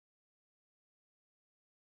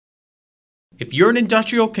If you're an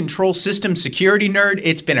industrial control system security nerd,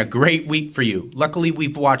 it's been a great week for you. Luckily,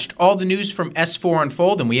 we've watched all the news from S4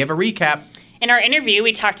 unfold, and we have a recap. In our interview,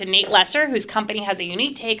 we talked to Nate Lesser, whose company has a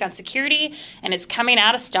unique take on security and is coming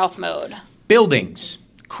out of stealth mode. Buildings,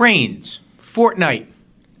 cranes, Fortnite,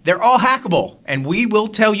 they're all hackable, and we will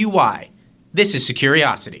tell you why. This is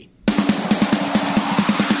Securiosity.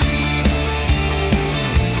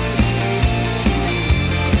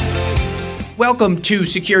 Welcome to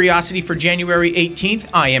Securiosity for January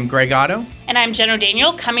 18th. I am Greg Otto. And I'm Jen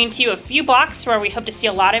O'Daniel, coming to you a few blocks where we hope to see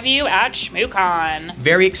a lot of you at ShmooCon.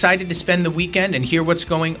 Very excited to spend the weekend and hear what's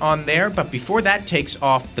going on there. But before that takes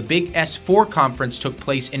off, the big S4 conference took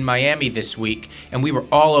place in Miami this week, and we were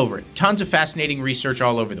all over it. Tons of fascinating research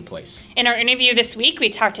all over the place. In our interview this week, we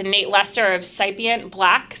talked to Nate Lesser of Sapient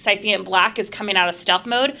Black. Sapient Black is coming out of stealth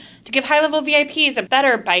mode to give high-level VIPs a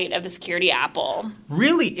better bite of the security apple.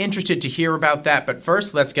 Really interested to hear about that, but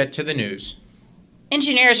first, let's get to the news.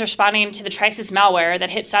 Engineers responding to the Trisis malware that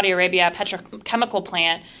hit Saudi Arabia petrochemical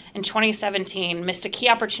plant in 2017 missed a key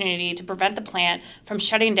opportunity to prevent the plant from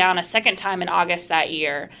shutting down a second time in August that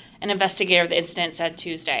year, an investigator of the incident said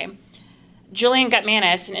Tuesday. Julian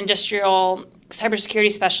Gutmanis, an industrial cybersecurity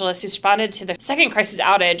specialist who responded to the second crisis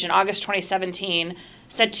outage in August 2017,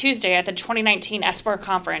 said Tuesday at the 2019 S4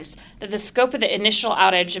 conference that the scope of the initial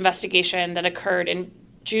outage investigation that occurred in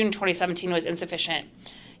June 2017 was insufficient.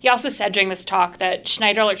 He also said during this talk that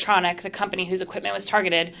Schneider Electronic, the company whose equipment was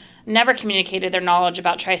targeted, never communicated their knowledge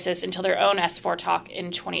about Trisis until their own S4 talk in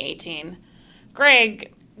 2018.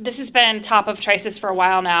 Greg, this has been top of Trisis for a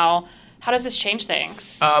while now. How does this change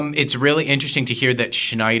things? It's really interesting to hear that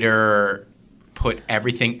Schneider put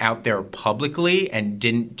everything out there publicly and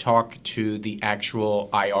didn't talk to the actual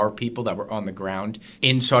IR people that were on the ground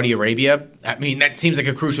in Saudi Arabia. I mean, that seems like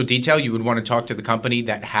a crucial detail. You would want to talk to the company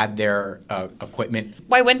that had their equipment.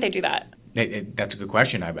 Why wouldn't they do that? That's a good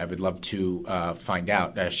question. I would love to find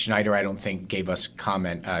out. Schneider, I don't think, gave us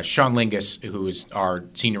comment. Sean Lingus, who is our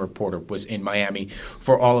senior reporter, was in Miami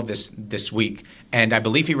for all of this week. And I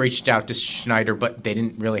believe he reached out to Schneider, but they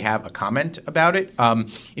didn't really have a comment about it.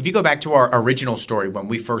 If you go back to our original story, when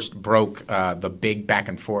we first broke the big back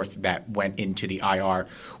and forth that went into the IR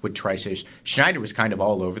with Trisis, Schneider was kind of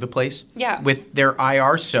all over the place with their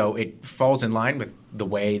IR. So it falls in line with the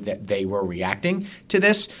way that they were reacting to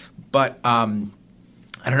this. But I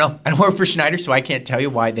don't know. I don't work for Schneider, so I can't tell you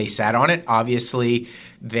why they sat on it. Obviously,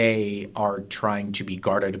 they are trying to be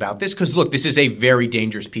guarded about this because, look, this is a very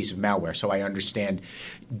dangerous piece of malware, so I understand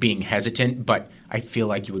being hesitant, but I feel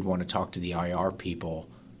like you would want to talk to the IR people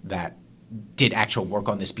that did actual work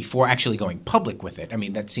on this before actually going public with it. I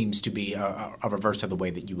mean, that seems to be a reverse of the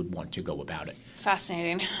way that you would want to go about it.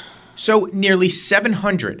 Fascinating. So nearly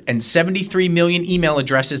 773 million email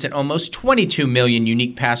addresses and almost 22 million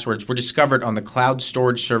unique passwords were discovered on the cloud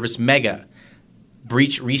storage service Mega.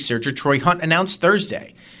 Breach researcher Troy Hunt announced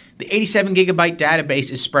Thursday. The 87-gigabyte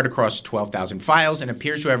database is spread across 12,000 files and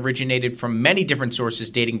appears to have originated from many different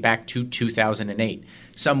sources dating back to 2008.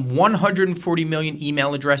 Some 140 million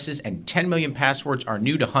email addresses and 10 million passwords are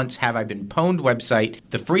new to Hunt's Have I Been Pwned website,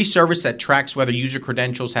 the free service that tracks whether user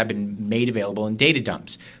credentials have been made available in data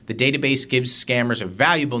dumps. The database gives scammers a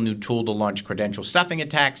valuable new tool to launch credential stuffing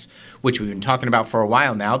attacks, which we've been talking about for a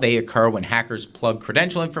while now. They occur when hackers plug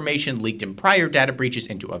credential information leaked in prior data breaches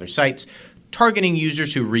into other sites, targeting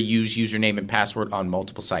users who reuse username and password on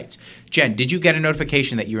multiple sites. Jen, did you get a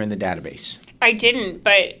notification that you're in the database? I didn't,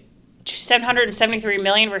 but 773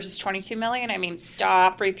 million versus 22 million? I mean,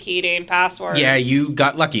 stop repeating passwords. Yeah, you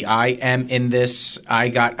got lucky. I am in this. I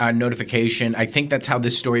got a notification. I think that's how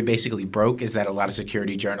this story basically broke, is that a lot of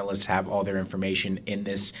security journalists have all their information in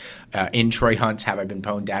this, in Troy Hunt's Have I Been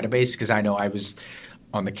Pwned database, because I know I was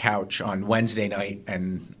on the couch on Wednesday night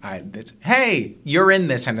and hey, you're in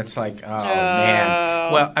this. And it's like, oh,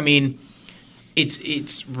 man. Well, I mean,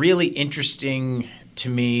 it's really interesting to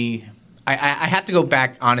me. I have to go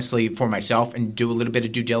back, honestly, for myself and do a little bit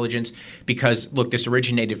of due diligence because, look, this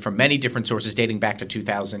originated from many different sources dating back to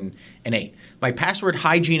 2008. My password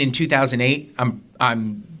hygiene in 2008,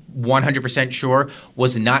 I'm 100% sure,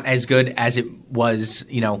 was not as good as it was,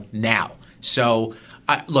 now. So,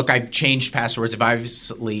 look, I've changed passwords. I've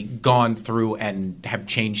obviously gone through and have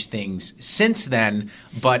changed things since then,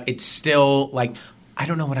 but it's still like – I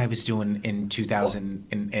don't know what I was doing in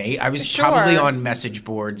 2008. I was probably on message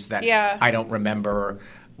boards that I don't remember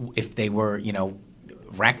if they were,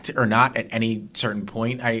 wrecked or not at any certain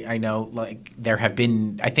point. I know, like, there have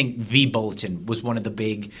been, I think vBulletin was one of the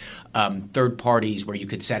big third parties where you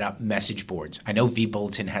could set up message boards. I know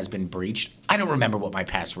vBulletin has been breached. I don't remember what my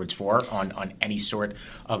password's for on any sort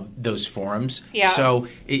of those forums. Yeah. So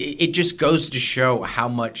it just goes to show how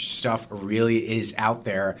much stuff really is out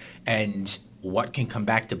there and what can come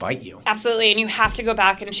back to bite you. Absolutely. And you have to go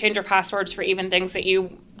back and change your passwords for even things that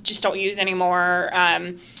you just don't use anymore.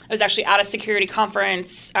 I was actually at a security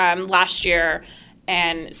conference last year,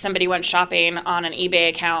 and somebody went shopping on an eBay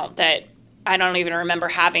account that I don't even remember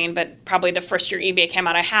having, but probably the first year eBay account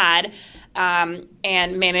I had,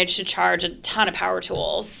 and managed to charge a ton of power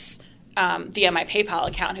tools via my PayPal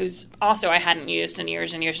account, who's also I hadn't used in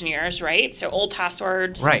years and years and years, right? So old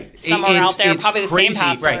passwords, right? Somewhere out there, probably crazy, the same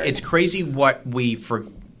password. Right. It's crazy what we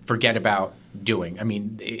forget about doing. I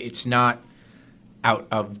mean, it's not out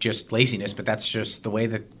of just laziness, but that's just the way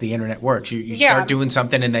that the internet works. You start doing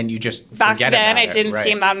something and then you just Back forget then, about it. It didn't right.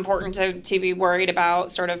 seem that important to be worried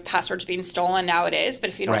about sort of passwords being stolen. Now it is,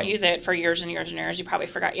 but if you don't Right. use it for years and years and years, you probably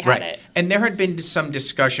forgot you had Right. it. And there had been some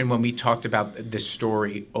discussion when we talked about this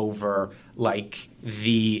story over, like,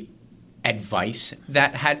 the advice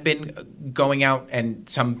that had been going out, and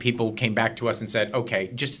some people came back to us and said,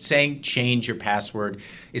 okay, just saying change your password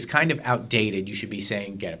is kind of outdated. You should be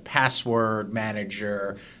saying get a password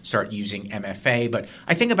manager, start using MFA. But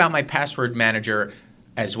I think about my password manager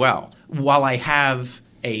as well. While I have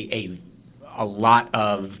a lot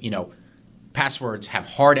of, passwords have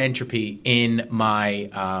hard entropy in my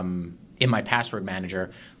password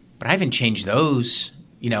manager, but I haven't changed those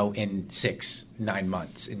in 6, 9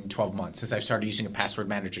 months, in 12 months since I've started using a password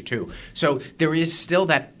manager too. So there is still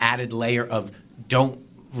that added layer of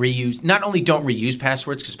not only don't reuse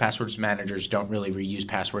passwords, because passwords managers don't really reuse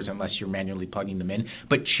passwords unless you're manually plugging them in,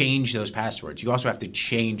 but change those passwords. You also have to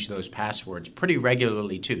change those passwords pretty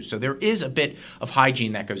regularly too. So there is a bit of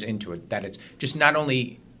hygiene that goes into it, that it's just not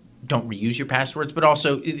only don't reuse your passwords, but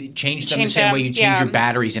also change them the same way you change your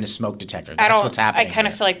batteries in a smoke detector. That's what's happening. I kind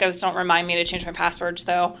of feel like those don't remind me to change my passwords,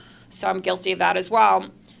 though, so I'm guilty of that as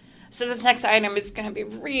well. So this next item is going to be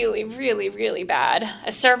really, really, really bad.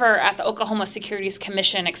 A server at the Oklahoma Securities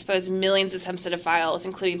Commission exposed millions of sensitive files,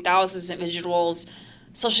 including thousands of individuals'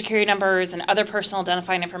 social security numbers and other personal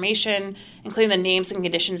identifying information, including the names and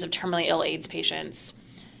conditions of terminally ill AIDS patients.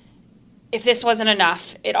 If this wasn't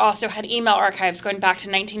enough, it also had email archives going back to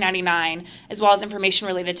 1999, as well as information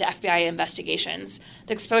related to FBI investigations.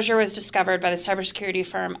 The exposure was discovered by the cybersecurity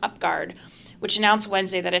firm UpGuard, which announced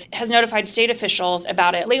Wednesday that it has notified state officials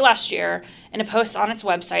about it late last year. In a post on its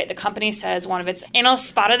website, the company says one of its analysts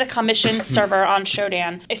spotted the commission's server on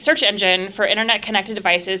Shodan, a search engine for internet-connected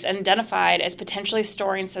devices, and identified as potentially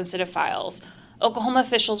storing sensitive files. Oklahoma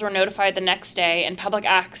officials were notified the next day, and public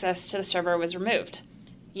access to the server was removed.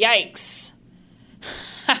 Yikes.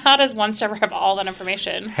 How does one server have all that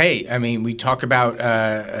information? Hey, I mean, we talk about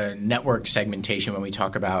network segmentation when we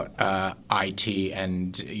talk about IT,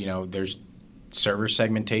 and, there's server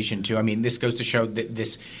segmentation too. I mean, this goes to show that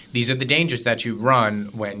these are the dangers that you run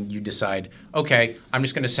when you decide, okay, I'm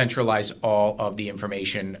just going to centralize all of the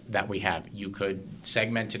information that we have. You could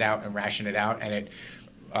segment it out and ration it out, and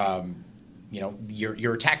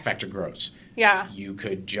your attack vector grows. Yeah. You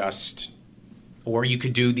could or you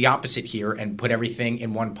could do the opposite here and put everything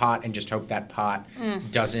in one pot and just hope that pot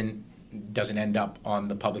doesn't end up on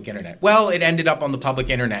the public internet. Well, it ended up on the public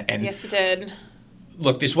internet. And yes, it did.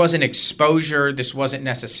 Look, this wasn't exposure. This wasn't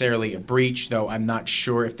necessarily a breach, though I'm not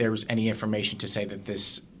sure if there was any information to say that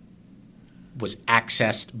this was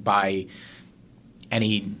accessed by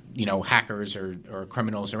any, hackers or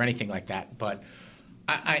criminals or anything like that. But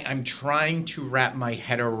I'm trying to wrap my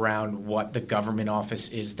head around what the government office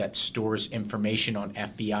is that stores information on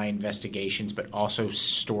FBI investigations, but also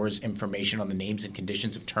stores information on the names and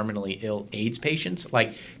conditions of terminally ill AIDS patients.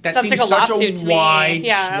 Like, that Sounds seems like a such lawsuit a to me. wide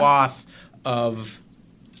Yeah. swath of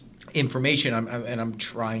information. I'm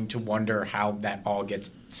trying to wonder how that all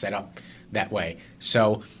gets set up that way.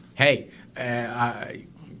 So, hey,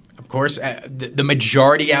 of course, the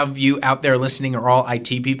majority of you out there listening are all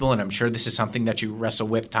IT people, and I'm sure this is something that you wrestle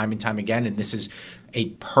with time and time again, and this is a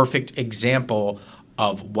perfect example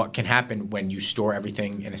of what can happen when you store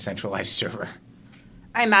everything in a centralized server.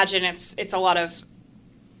 I imagine it's a lot of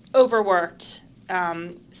overworked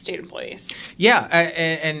state employees. Yeah,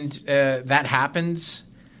 and that happens,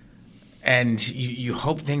 and you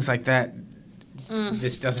hope things like that,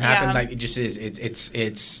 this doesn't happen. Yeah. Like, it just is.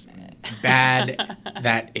 It's bad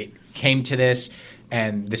that it came to this,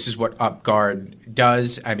 and this is what UpGuard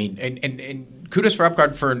does. I mean, and kudos for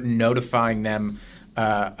UpGuard for notifying them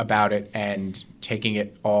about it and taking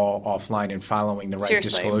it all offline and following the right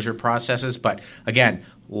Seriously. disclosure processes. But again,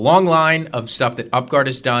 long line of stuff that UpGuard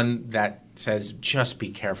has done that says just be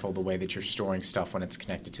careful the way that you're storing stuff when it's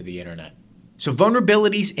connected to the internet. So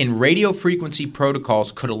vulnerabilities in radio frequency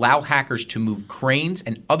protocols could allow hackers to move cranes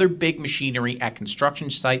and other big machinery at construction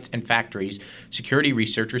sites and factories, security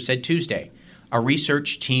researchers said Tuesday. A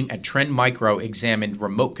research team at Trend Micro examined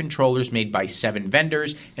remote controllers made by 7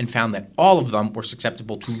 vendors and found that all of them were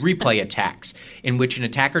susceptible to replay attacks, in which an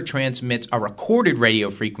attacker transmits a recorded radio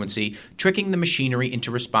frequency, tricking the machinery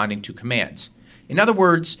into responding to commands. In other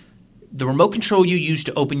words, the remote control you use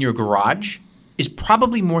to open your garage is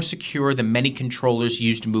probably more secure than many controllers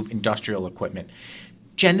used to move industrial equipment.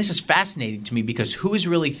 Jen, this is fascinating to me because who is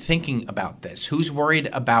really thinking about this? Who's worried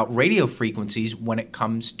about radio frequencies when it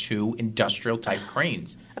comes to industrial-type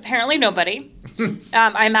cranes? Apparently nobody.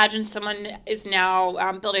 I imagine someone is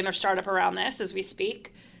now building their startup around this as we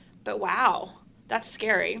speak. But wow, that's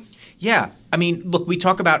scary. Yeah. I mean, look, we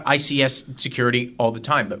talk about ICS security all the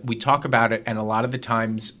time, but we talk about it, and a lot of the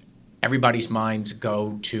times everybody's minds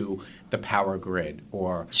go to the power grid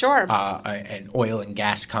or Sure. An oil and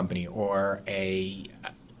gas company or a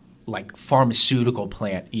pharmaceutical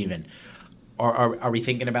plant even. Or are we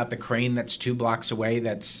thinking about the crane that's 2 blocks away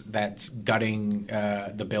that's gutting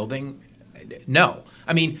the building? No.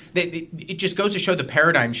 I mean, it just goes to show the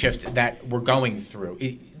paradigm shift that we're going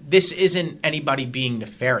through. This isn't anybody being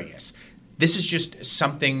nefarious. This is just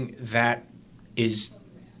something that is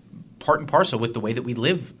part and parcel with the way that we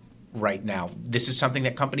live right now. This is something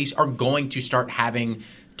that companies are going to start having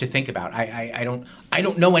to think about. I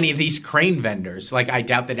don't know any of these crane vendors. Like, I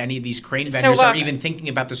doubt that any of these crane vendors are even thinking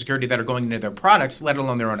about the security that are going into their products, let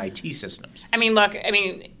alone their own IT systems. I mean, look,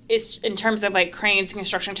 it's in terms of like cranes and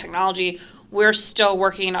construction technology, we're still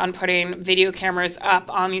working on putting video cameras up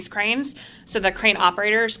on these cranes so that crane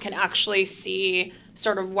operators can actually see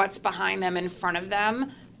sort of what's behind them in front of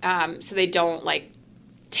them, so they don't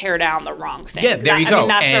tear down the wrong thing. Yeah, there you go.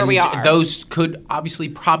 That's where we are. Those could obviously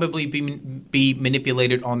probably be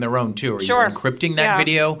manipulated on their own too. Are Sure. you encrypting that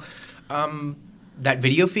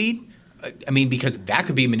video feed? I mean, because that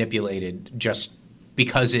could be manipulated just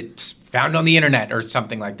because it's found on the internet or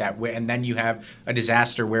something like that. And then you have a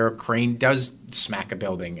disaster where a crane does smack a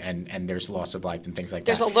building and there's loss of life and things like that.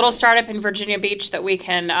 There's a little startup in Virginia Beach that we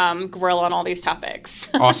can grill on all these topics.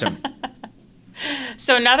 Awesome.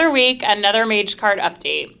 So another week, another MageCart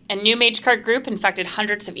update. A new MageCart group infected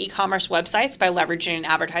hundreds of e-commerce websites by leveraging an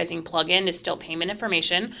advertising plugin to steal payment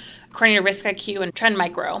information, according to RiskIQ and Trend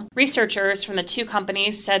Micro. Researchers from the 2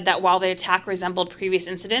 companies said that while the attack resembled previous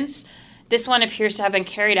incidents, this one appears to have been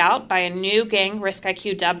carried out by a new gang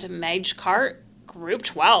RiskIQ dubbed MageCart Group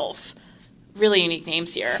 12. Really unique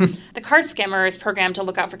names here. The card scammer is programmed to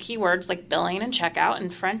look out for keywords like billing and checkout in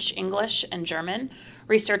French, English, and German.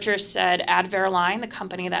 Researchers said Advereline, the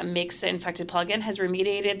company that makes the infected plugin, has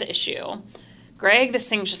remediated the issue. Greg, this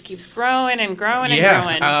thing just keeps growing and growing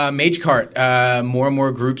and growing. MageCart. More and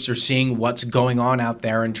more groups are seeing what's going on out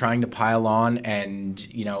there and trying to pile on. And,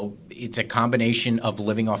 it's a combination of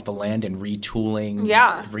living off the land and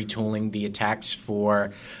retooling the attacks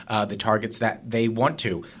for the targets that they want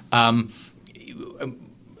to.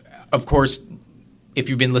 Of course, if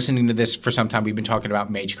you've been listening to this for some time, we've been talking about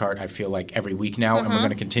MageCart, I feel like, every week now, and we're going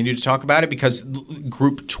to continue to talk about it because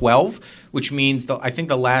Group 12, which means I think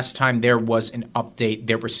the last time there was an update,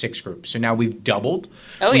 there were 6 groups. So now we've doubled.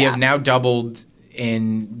 We have now doubled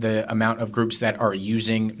in the amount of groups that are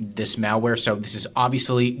using this malware. So this is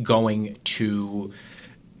obviously going to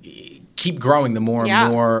keep growing the more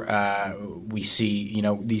and more we see,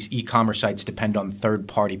 these e-commerce sites depend on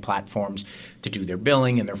third-party platforms to do their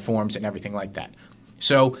billing and their forms and everything like that.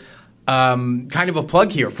 So kind of a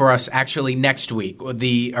plug here for us actually next week.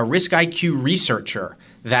 The RiskIQ researcher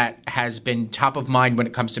that has been top of mind when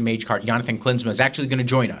it comes to MageCart, Jonathan Klinsma, is actually going to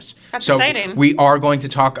join us. That's exciting. We are going to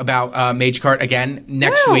talk about MageCart again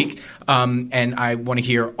next week. And I want to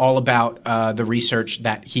hear all about the research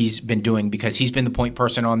that he's been doing because he's been the point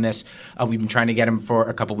person on this. We've been trying to get him for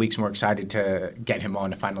a couple weeks, and we're excited to get him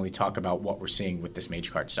on to finally talk about what we're seeing with this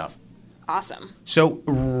MageCart stuff. Awesome. So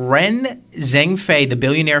Ren Zhengfei, the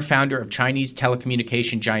billionaire founder of Chinese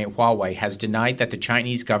telecommunication giant Huawei, has denied that the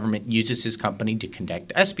Chinese government uses his company to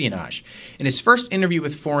conduct espionage. In his first interview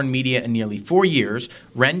with foreign media in nearly 4 years,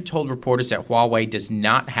 Ren told reporters that Huawei does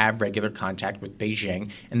not have regular contact with Beijing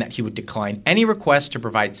and that he would decline any request to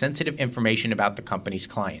provide sensitive information about the company's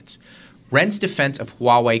clients. Ren's defense of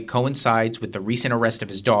Huawei coincides with the recent arrest of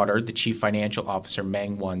his daughter, the chief financial officer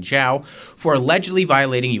Meng Wanzhou, for allegedly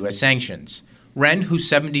violating U.S. sanctions. Ren, who's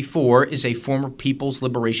 74, is a former People's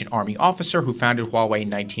Liberation Army officer who founded Huawei in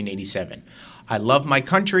 1987. I love my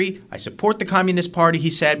country. I support the Communist Party, he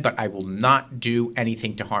said, but I will not do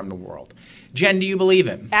anything to harm the world. Jen, do you believe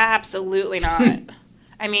him? Absolutely not.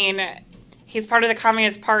 I mean, he's part of the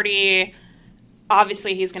Communist Party.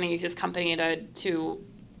 Obviously, he's going to use his company to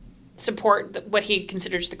support what he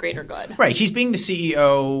considers the greater good. Right. He's being the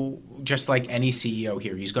CEO just like any CEO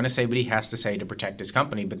here. He's going to say what he has to say to protect his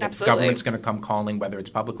company, but the government's going to come calling, whether it's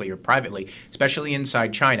publicly or privately, especially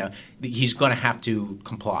inside China. He's going to have to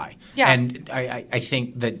comply. Yeah. And I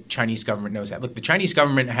think the Chinese government knows that. Look, the Chinese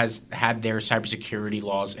government has had their cybersecurity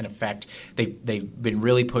laws in effect. They've been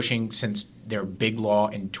really pushing since their big law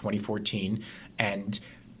in 2014, and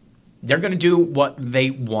they're going to do what they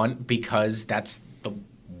want because that's the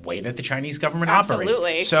way that the Chinese government operates.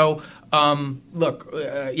 Absolutely. So, look,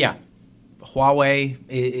 Huawei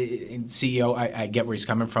CEO, I get where he's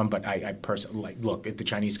coming from, but I personally look, if the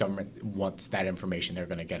Chinese government wants that information, they're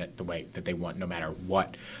going to get it the way that they want, no matter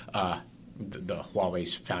what the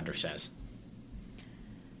Huawei's founder says.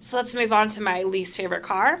 So let's move on to my least favorite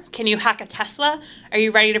car. Can you hack a Tesla? Are you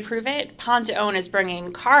ready to prove it? Pawn to Own is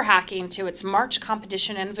bringing car hacking to its March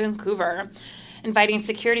competition in Vancouver, inviting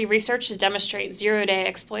security research to demonstrate zero-day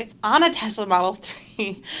exploits on a Tesla Model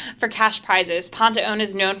 3 for cash prizes. Pawn to Own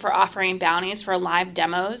is known for offering bounties for live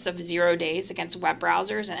demos of 0 days against web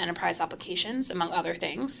browsers and enterprise applications, among other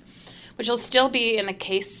things, which will still be the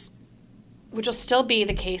case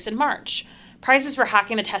in March. Prizes for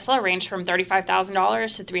hacking the Tesla range from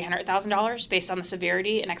 $35,000 to $300,000 based on the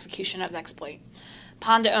severity and execution of the exploit.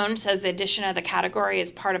 Pawn to Own says the addition of the category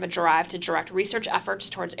is part of a drive to direct research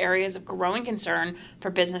efforts towards areas of growing concern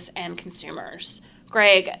for business and consumers.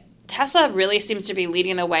 Greg, Tesla really seems to be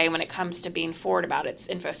leading the way when it comes to being forward about its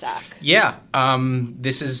InfoSec. Yeah,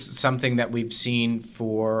 this is something that we've seen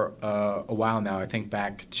for a while now. I think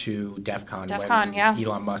back to DEF CON when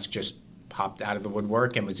Elon Musk just popped out of the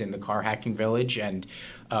woodwork and was in the car hacking village and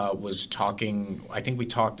was talking. I think we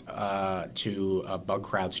talked to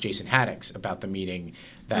Bugcrowd's Jason Haddix about the meeting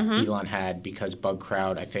that Elon had, because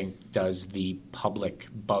Bugcrowd, I think, does the public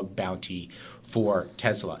bug bounty for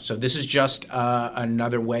Tesla. So this is just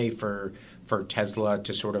another way for Tesla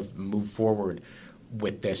to sort of move forward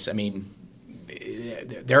with this. I mean,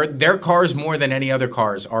 their cars more than any other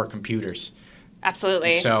cars are computers.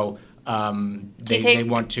 Absolutely. So they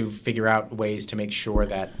want to figure out ways to make sure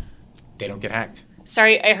that they don't get hacked.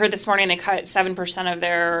 Sorry, I heard this morning they cut 7% of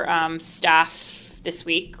their staff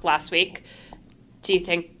last week. Do you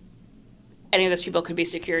think any of those people could be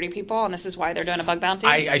security people, and this is why they're doing a bug bounty?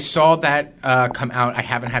 I saw that come out. I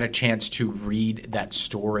haven't had a chance to read that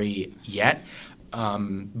story yet.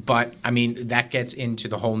 But, I mean, that gets into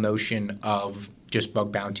the whole notion of just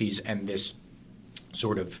bug bounties and this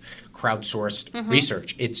sort of crowdsourced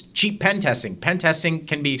research. It's cheap pen testing. Pen testing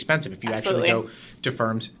can be expensive if you actually go to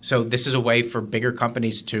firms. So this is a way for bigger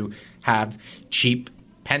companies to have cheap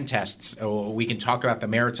pen tests. We can talk about the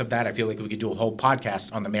merits of that. I feel like we could do a whole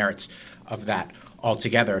podcast on the merits of that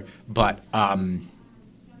altogether. But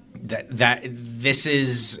this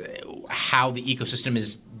is how the ecosystem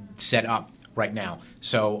is set up right now.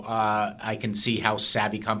 So I can see how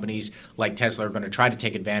savvy companies like Tesla are going to try to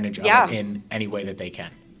take advantage of it in any way that they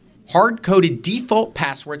can. Hard-coded default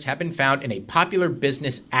passwords have been found in a popular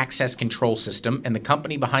business access control system, and the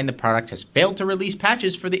company behind the product has failed to release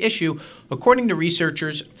patches for the issue, according to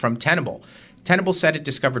researchers from Tenable. Tenable said it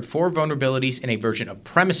discovered 4 vulnerabilities in a version of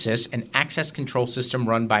Premises, an access control system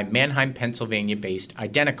run by Manheim, Pennsylvania-based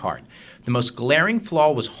Identicard. The most glaring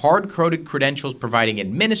flaw was hard-coded credentials providing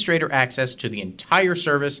administrator access to the entire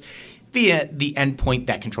service via the endpoint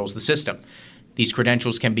that controls the system. These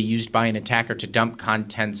credentials can be used by an attacker to dump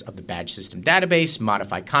contents of the badge system database,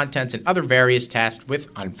 modify contents, and other various tasks with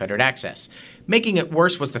unfettered access. Making it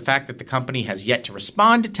worse was the fact that the company has yet to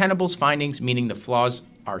respond to Tenable's findings, meaning the flaws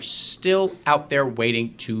are still out there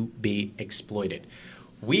waiting to be exploited.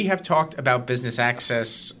 We have talked about business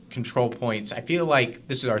access control points. I feel like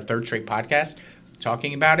this is our 3rd straight podcast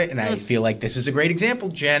talking about it, and I feel like this is a great example,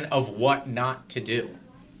 Jen, of what not to do.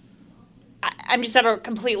 I'm just at a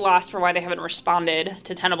complete loss for why they haven't responded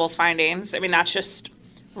to Tenable's findings. I mean, that's just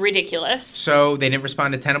ridiculous. So they didn't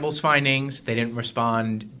respond to Tenable's findings. They didn't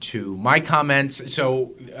respond to my comments.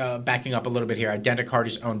 So backing up a little bit here, Identicard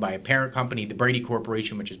is owned by a parent company, the Brady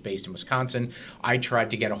Corporation, which is based in Wisconsin. I tried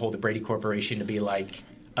to get a hold of Brady Corporation to be like,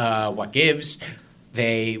 what gives?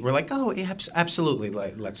 They were like, oh, absolutely.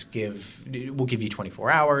 We'll give you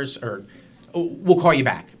 24 hours, or we'll call you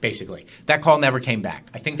back, basically. That call never came back.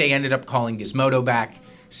 I think they ended up calling Gizmodo back,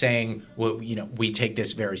 saying, well, we take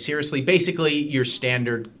this very seriously. Basically, your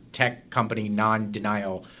standard tech company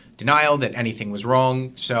denial that anything was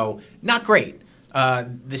wrong. So not great.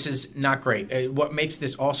 This is not great. What makes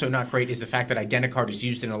this also not great is the fact that Identicard is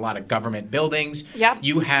used in a lot of government buildings. Yep.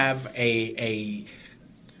 You have you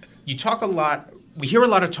talk a lot. We hear a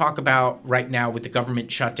lot of talk about right now with the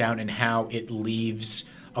government shutdown and how it leaves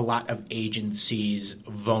a lot of agencies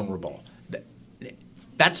vulnerable.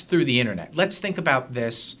 That's through the internet. Let's think about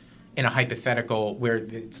this in a hypothetical where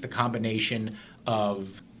it's the combination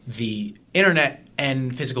of the internet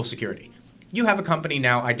and physical security. You have a company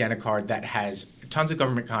now, Identicard, that has tons of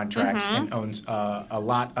government contracts and owns a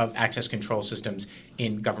lot of access control systems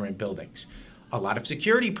in government buildings. A lot of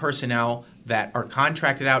security personnel that are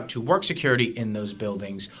contracted out to work security in those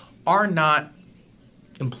buildings are not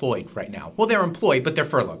employed right now. Well, they're employed, but they're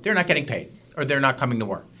furloughed. They're not getting paid, or they're not coming to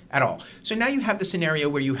work at all. So now you have the scenario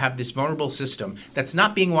where you have this vulnerable system that's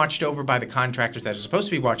not being watched over by the contractors that are supposed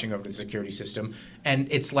to be watching over the security system, and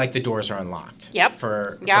it's like the doors are unlocked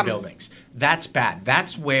for buildings. That's bad.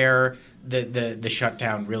 That's where the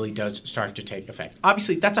shutdown really does start to take effect.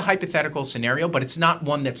 Obviously, that's a hypothetical scenario, but it's not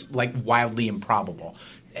one that's like wildly improbable.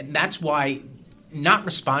 And that's why not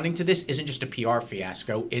responding to this isn't just a PR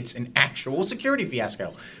fiasco, it's an actual security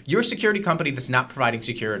fiasco. You're a security company that's not providing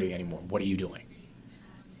security anymore. What are you doing?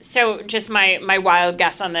 So just my wild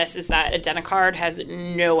guess on this is that Identicard has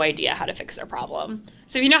no idea how to fix their problem.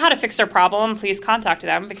 So if you know how to fix their problem, please contact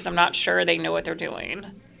them, because I'm not sure they know what they're doing.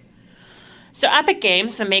 So Epic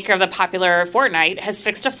Games, the maker of the popular Fortnite, has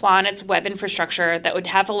fixed a flaw in its web infrastructure that would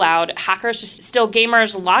have allowed hackers to steal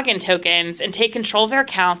gamers' login tokens and take control of their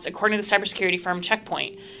accounts, according to the cybersecurity firm Check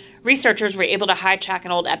Point. Researchers were able to hijack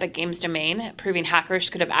an old Epic Games domain, proving hackers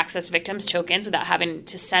could have accessed victims' tokens without having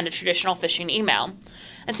to send a traditional phishing email.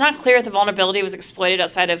 It's not clear if the vulnerability was exploited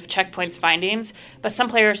outside of Check Point's findings, but some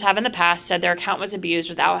players have in the past said their account was abused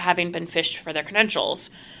without having been phished for their credentials.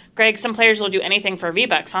 Greg, some players will do anything for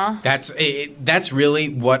V-Bucks, huh? That's really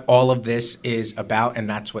what all of this is about, and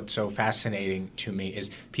that's what's so fascinating to me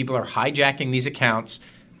is people are hijacking these accounts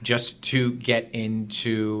just to get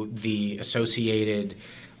into the associated,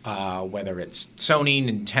 whether it's Sony,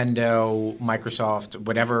 Nintendo, Microsoft,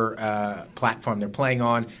 whatever platform they're playing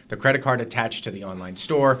on, the credit card attached to the online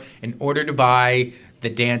store in order to buy the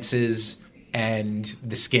dances and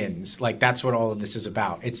the skins. Like, that's what all of this is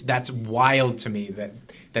about. That's wild to me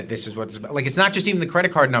that this is what it's about. Like, it's not just even the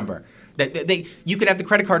credit card number. That you could have the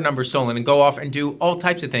credit card number stolen and go off and do all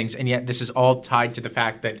types of things, and yet this is all tied to the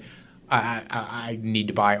fact that I need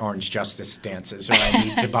to buy Orange Justice dances, or I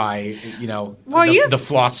need to buy, the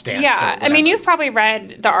floss dance. Yeah, I mean, you've probably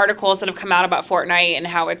read the articles that have come out about Fortnite and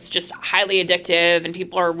how it's just highly addictive, and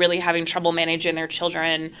people are really having trouble managing their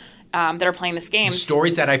children that are playing this game. The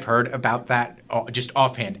stories that I've heard about that, just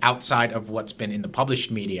offhand, outside of what's been in the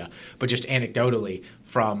published media, but just anecdotally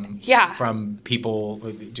from people,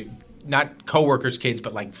 not coworkers' kids,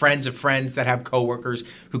 but like friends of friends that have coworkers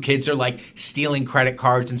who kids are like stealing credit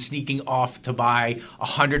cards and sneaking off to buy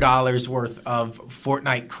 $100 worth of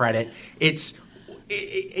Fortnite credit. It's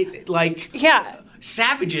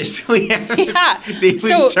savages. So these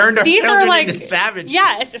are like into savages.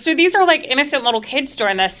 Yes. So these are like innocent little kids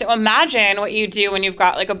doing this. So imagine what you do when you've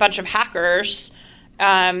got like a bunch of hackers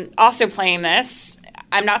also playing this.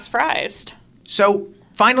 I'm not surprised. So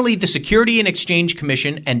finally, the Security and Exchange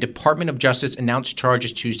Commission and Department of Justice announced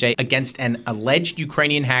charges Tuesday against an alleged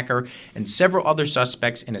Ukrainian hacker and several other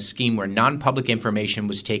suspects in a scheme where non-public information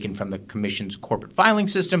was taken from the commission's corporate filing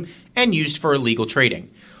system and used for illegal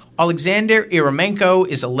trading. Alexander Eremenko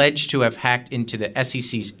is alleged to have hacked into the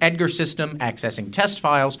SEC's Edgar system, accessing test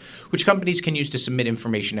files, which companies can use to submit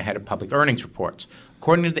information ahead of public earnings reports.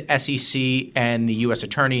 According to the SEC and the U.S.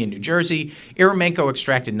 Attorney in New Jersey, Eremenko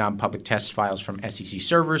extracted non-public test files from SEC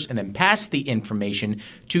servers and then passed the information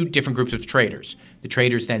to different groups of traders. The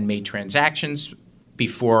traders then made transactions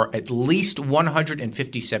before at least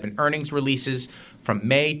 157 earnings releases from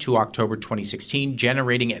May to October 2016,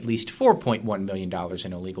 generating at least $4.1 million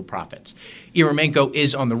in illegal profits. Eremenko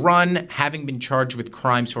is on the run, having been charged with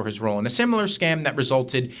crimes for his role in a similar scam that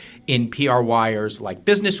resulted in PR wires like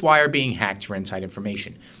Business Wire being hacked for inside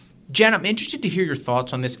information. Jen, I'm interested to hear your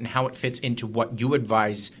thoughts on this and how it fits into what you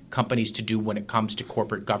advise companies to do when it comes to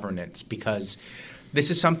corporate governance, because this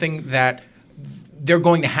is something that they're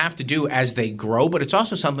going to have to do as they grow, but it's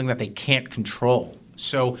also something that they can't control.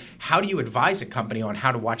 So how do you advise a company on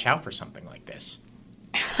how to watch out for something like this?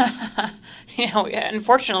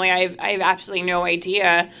 Unfortunately, I have absolutely no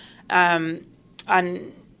idea on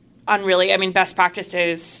really. I mean, best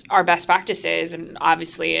practices are best practices, and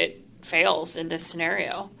obviously it fails in this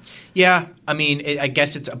scenario. Yeah, I mean, I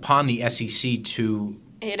guess it's upon the SEC to.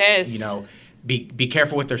 It is. be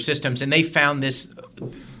careful with their systems. And they found this.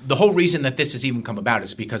 The whole reason that this has even come about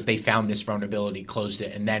is because they found this vulnerability, closed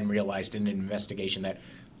it, and then realized in an investigation that,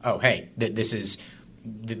 oh, hey,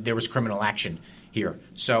 there was criminal action here.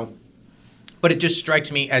 So, but it just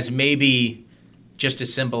strikes me as maybe just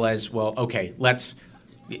as simple as, well, okay, let's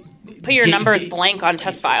put your numbers blank on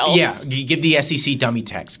test files. Yeah, give the SEC dummy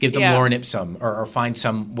text, give them Lorem Ipsum, or find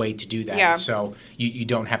some way to do that. Yeah. So you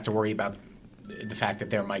don't have to worry about the fact that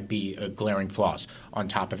there might be glaring flaws on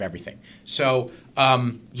top of everything. So,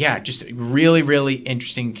 just a really, really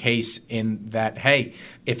interesting case in that, hey,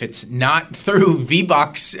 if it's not through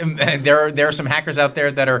V-Bucks, there are some hackers out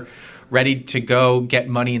there that are ready to go get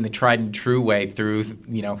money in the tried and true way through,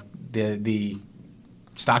 the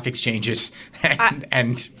stock exchanges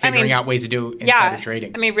and figuring out ways to do insider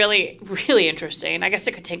trading. I mean, really, really interesting. I guess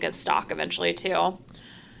it could take a stock eventually, too.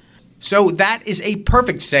 So that is a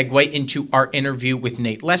perfect segue into our interview with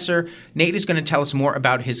Nate Lesser. Nate is going to tell us more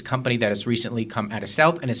about his company that has recently come out of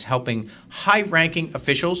stealth and is helping high-ranking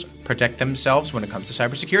officials protect themselves when it comes to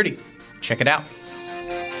cybersecurity. Check it out.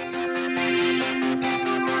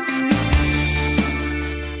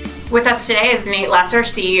 With us today is Nate Lesser,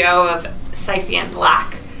 CEO of Scythian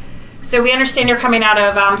Black. So we understand you're coming out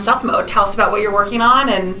of stealth mode. Tell us about what you're working on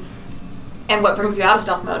and what brings you out of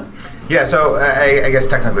stealth mode. Yeah, so I guess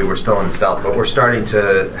technically we're still in stealth, but we're starting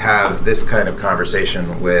to have this kind of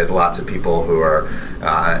conversation with lots of people who are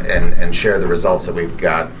and share the results that we've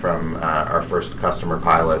got from our first customer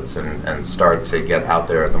pilots and start to get out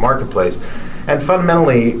there in the marketplace. And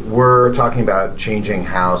fundamentally, we're talking about changing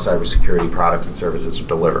how cybersecurity products and services are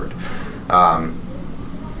delivered.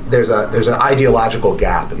 There's an ideological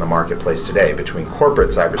gap in the marketplace today between corporate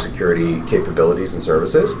cybersecurity capabilities and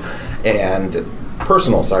services and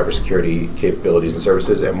personal cybersecurity capabilities and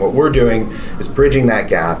services. And what we're doing is bridging that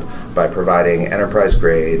gap by providing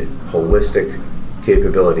enterprise-grade, holistic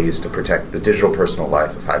capabilities to protect the digital personal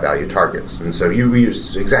life of high-value targets. And so we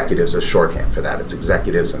use executives as shorthand for that. It's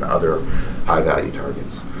executives and other high-value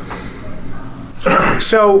targets.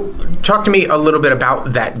 So talk to me a little bit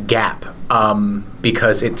about that gap,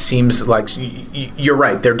 because it seems like you're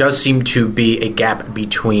right. There does seem to be a gap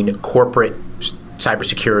between corporate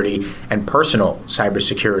cybersecurity and personal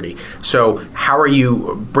cybersecurity. So how are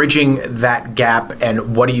you bridging that gap,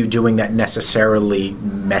 and what are you doing that necessarily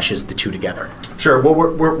meshes the two together? Sure. Well,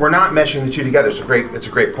 we're not meshing the two together. It's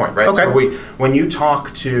a great point, right? Okay. So when you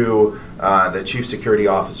talk to the chief security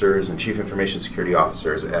officers and chief information security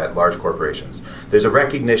officers at large corporations, there's a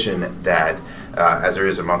recognition that, as there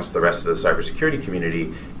is amongst the rest of the cybersecurity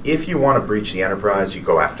community, if you want to breach the enterprise, you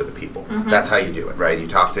go after the people. Mm-hmm. That's how you do it, right? You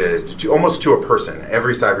talk to almost to a person.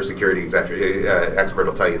 Every cybersecurity expert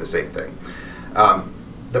will tell you the same thing.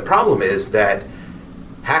 The problem is that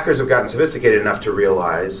hackers have gotten sophisticated enough to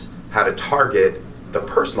realize how to target the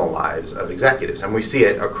personal lives of executives. And we see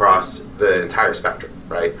it across the entire spectrum,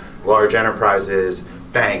 right? Large enterprises,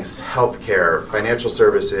 banks, healthcare, financial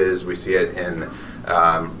services. We see it in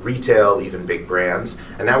retail, even big brands.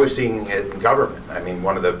 And now we're seeing it in government. I mean,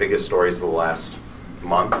 one of the biggest stories of the last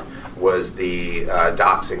month was the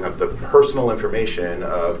doxing of the personal information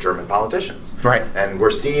of German politicians. Right. And we're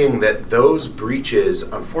seeing that those breaches,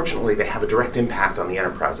 unfortunately, they have a direct impact on the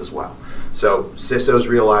enterprise as well. So CISOs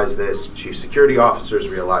realize this, chief security officers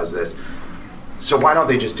realize this. So why don't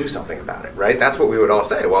they just do something about it, right? That's what we would all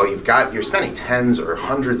say. Well, you're spending tens or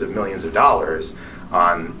hundreds of millions of dollars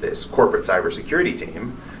on this corporate cybersecurity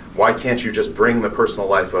team. Why can't you just bring the personal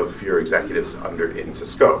life of your executives into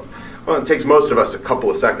scope? Well, it takes most of us a couple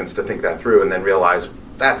of seconds to think that through and then realize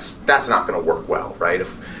that's not going to work well, right? If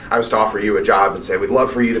I was to offer you a job and say, we'd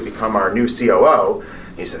love for you to become our new COO,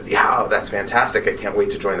 and you said, yeah, that's fantastic, I can't wait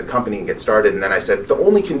to join the company and get started. And then I said, the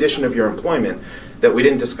only condition of your employment that we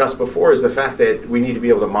didn't discuss before is the fact that we need to be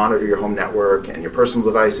able to monitor your home network and your personal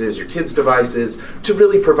devices, your kids' devices, to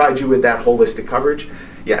really provide you with that holistic coverage.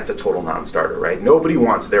 Yeah, it's a total non-starter, right? Nobody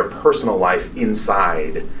wants their personal life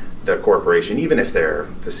inside the corporation, even if they're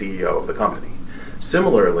the CEO of the company.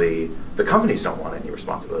 Similarly, the companies don't want any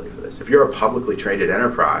responsibility for this. If you're a publicly traded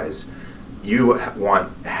enterprise, you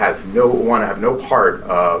want to have no part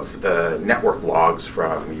of the network logs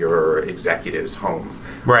from your executive's home,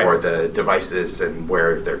 right, or the devices and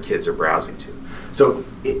where their kids are browsing to. So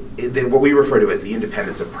what we refer to as the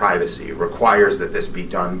independence of privacy requires that this be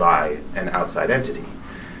done by an outside entity.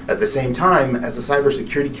 At the same time, as a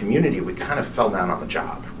cybersecurity community, we kind of fell down on the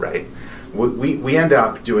job, right? We end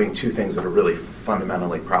up doing two things that are really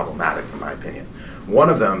fundamentally problematic, in my opinion. One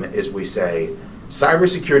of them is we say,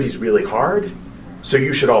 cybersecurity is really hard, so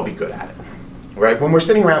you should all be good at it, right? When we're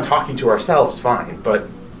sitting around talking to ourselves, fine, but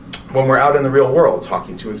when we're out in the real world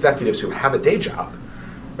talking to executives who have a day job,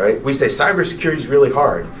 right? We say cybersecurity is really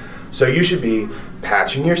hard. So you should be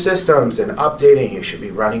patching your systems and updating, you should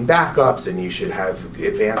be running backups, and you should have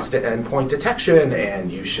advanced endpoint detection,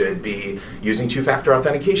 and you should be using two-factor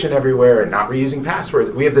authentication everywhere and not reusing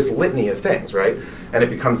passwords. We have this litany of things, right? And it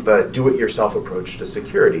becomes the do-it-yourself approach to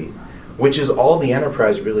security, which is all the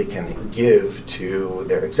enterprise really can give to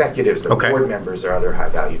their executives, their board members, or other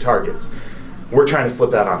high-value targets. We're trying to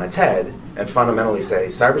flip that on its head and fundamentally say,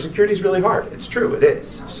 cybersecurity is really hard. It's true, it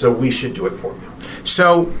is. So we should do it for you.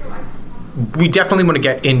 So we definitely want to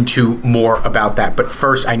get into more about that. But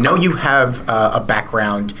first, I know you have a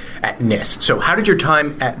background at NIST. So how did your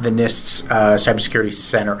time at the NIST's Cybersecurity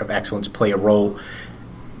Center of Excellence play a role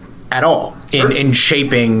at all in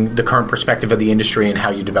shaping the current perspective of the industry and how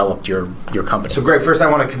you developed your company? So Greg, first I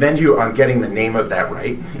want to commend you on getting the name of that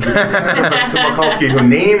right. Senator Mikulski, who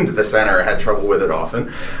named the center, had trouble with it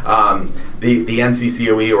often. The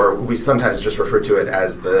NCCOE, or we sometimes just refer to it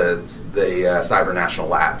as the Cyber National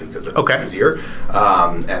Lab because it was easier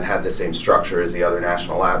and had the same structure as the other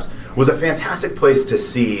national labs, was a fantastic place to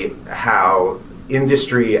see how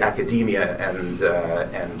industry, academia,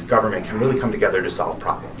 and government can really come together to solve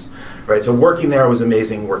problems. Right, so working there was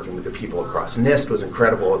amazing. Working with the people across NIST was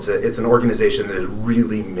incredible. It's an organization that is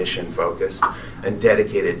really mission focused and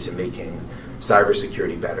dedicated to making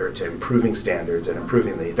cybersecurity better, to improving standards and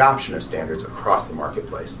improving the adoption of standards across the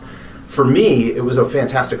marketplace. For me, it was a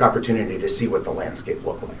fantastic opportunity to see what the landscape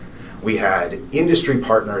looked like. We had industry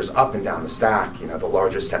partners up and down the stack, the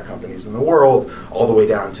largest tech companies in the world, all the way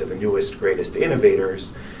down to the newest, greatest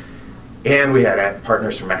innovators. And we had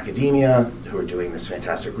partners from academia who were doing this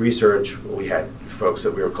fantastic research. We had folks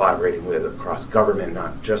that we were collaborating with across government,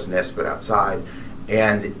 not just NIST, but outside.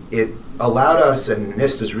 And it allowed us, and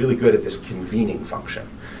NIST is really good at this convening function,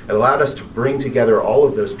 it allowed us to bring together all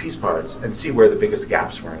of those piece parts and see where the biggest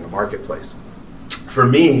gaps were in the marketplace. For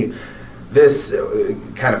me, this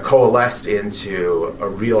kind of coalesced into a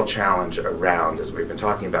real challenge around, as we've been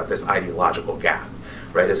talking about, this ideological gap.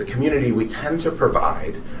 Right? As a community, we tend to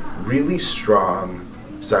provide really strong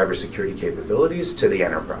cybersecurity capabilities to the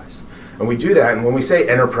enterprise. And we do that, and when we say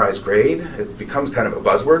enterprise grade, it becomes kind of a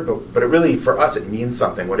buzzword, but it really, for us, it means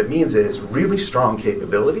something. What it means is really strong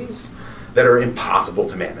capabilities that are impossible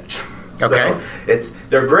to manage. Okay. So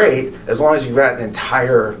they're great as long as you've got an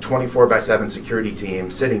entire 24/7 security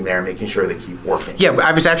team sitting there making sure they keep working. Yeah,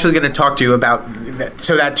 I was actually going to talk to you about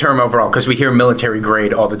that term overall, because we hear military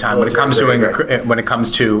grade all the time when it comes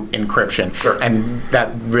to encryption, and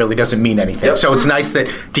that really doesn't mean anything. Yep. So it's nice to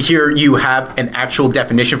hear you have an actual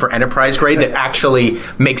definition for enterprise grade that actually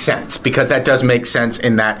makes sense, because that does make sense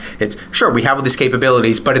in that it's we have all these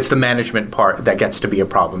capabilities, but it's the management part that gets to be a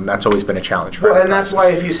problem. That's always been a challenge for and that's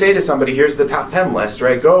why if you say to somebody, here's the top 10 list,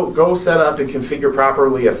 right? Go set up and configure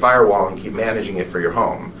properly a firewall and keep managing it for your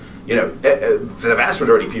home. The vast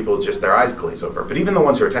majority of people, just their eyes glaze over. But even the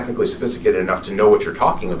ones who are technically sophisticated enough to know what you're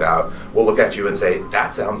talking about will look at you and say,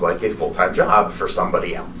 that sounds like a full-time job for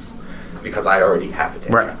somebody else, because I already have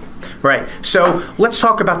it. Right. So let's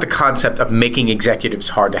talk about the concept of making executives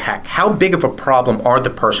hard to hack. How big of a problem are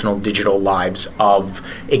the personal digital lives of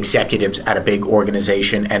executives at a big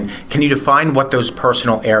organization? And can you define what those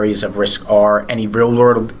personal areas of risk are? Any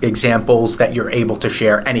real-world examples that you're able to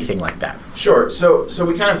share? Anything like that? Sure. So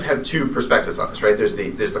we kind of have two perspectives on this, right? There's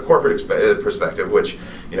the corporate perspective, which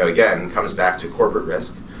again comes back to corporate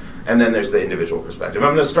risk. And then there's the individual perspective. I'm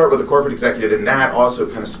going to start with the corporate executive, and that also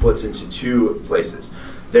kind of splits into two places.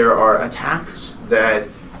 There are attacks that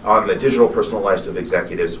on the digital personal lives of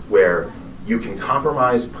executives where you can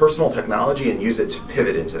compromise personal technology and use it to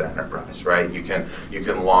pivot into the enterprise, right? You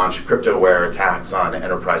can launch cryptoware attacks on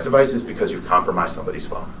enterprise devices because you've compromised somebody's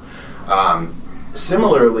phone.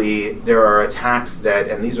 Similarly, there are attacks that,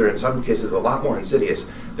 and these are in some cases a lot more insidious,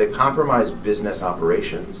 that compromise business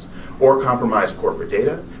operations or compromise corporate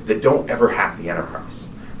data that don't ever hack the enterprise.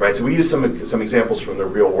 Right, so we use some examples from the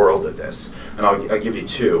real world of this, and I'll give you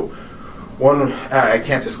two. One, I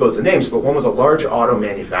can't disclose the names, but one was a large auto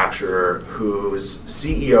manufacturer whose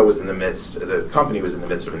CEO was the company was in the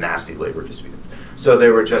midst of a nasty labor dispute. So they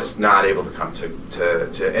were just not able to come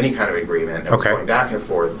to any kind of agreement. It was going back and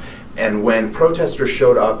forth. And when protesters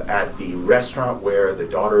showed up at the restaurant where the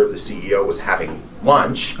daughter of the CEO was having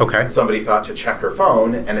lunch, somebody thought to check her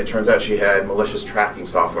phone, and it turns out she had malicious tracking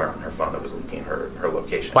software on her phone that was leaking her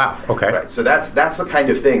location. Wow, Right, so that's the kind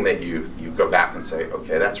of thing that you go back and say,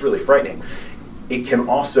 okay, that's really frightening. It can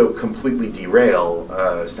also completely derail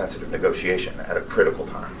sensitive negotiation at a critical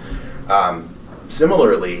time.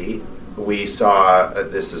 Similarly, we saw,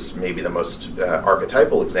 this is maybe the most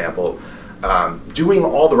archetypal example, doing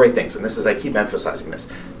all the right things. And this is, I keep emphasizing this.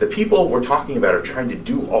 The people we're talking about are trying to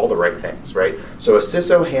do all the right things, right? So a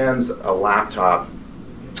CISO hands a laptop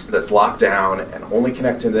that's locked down and only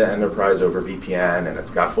connected to the enterprise over VPN, and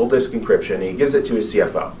it's got full disk encryption, and he gives it to his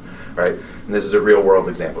CFO, right? And this is a real world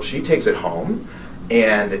example. She takes it home,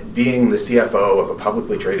 and being the CFO of a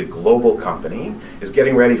publicly traded global company is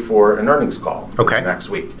getting ready for an earnings call next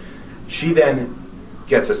week. She then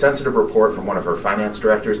gets a sensitive report from one of her finance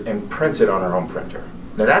directors and prints it on her own printer.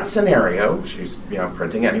 Now that scenario, she's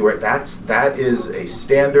printing anywhere, that is a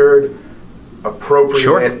standard,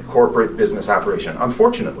 appropriate corporate business operation.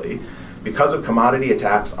 Unfortunately, because of commodity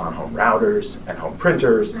attacks on home routers and home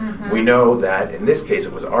printers, we know that in this case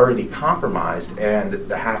it was already compromised, and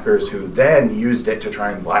the hackers who then used it to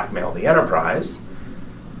try and blackmail the enterprise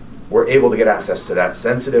were able to get access to that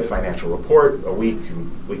sensitive financial report a week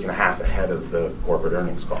and a half ahead of the corporate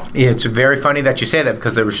earnings call. Yeah, it's very funny that you say that,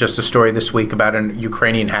 because there was just a story this week about a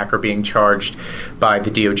Ukrainian hacker being charged by the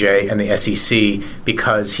DOJ and the SEC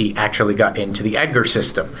because he actually got into the Edgar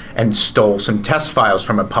system and stole some test files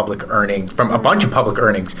from a bunch of public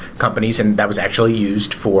earnings companies, and that was actually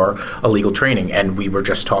used for illegal training. And we were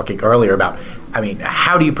just talking earlier about,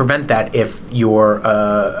 how do you prevent that if you're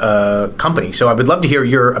a company? So I would love to hear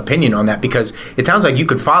your opinion on that, because it sounds like you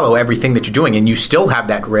could follow everything that you're doing, and you still have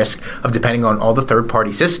that risk of depending on all the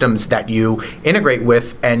third-party systems that you integrate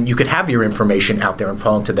with, and you could have your information out there and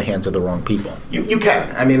fall into the hands of the wrong people. You can.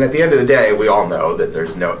 At the end of the day, we all know that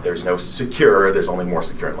there's no secure, there's only more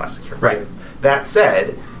secure and less secure. Right. That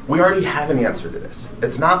said, we already have an answer to this.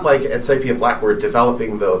 It's not like at Sapient Black we're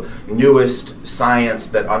developing the newest science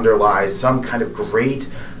that underlies some kind of great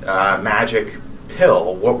magic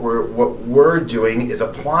pill. What we're doing is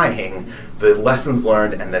applying the lessons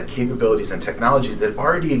learned and the capabilities and technologies that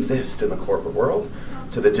already exist in the corporate world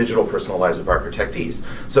to the digital personal lives of our protectees.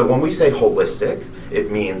 So when we say holistic,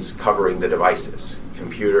 it means covering the devices,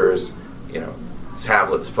 computers,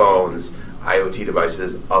 tablets, phones, IoT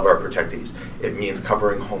devices of our protectees. It means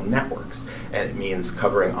covering home networks, and it means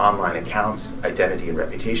covering online accounts, identity and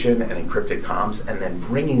reputation, and encrypted comms, and then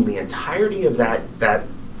bringing the entirety of that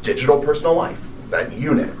digital personal life, that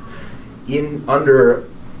unit, in under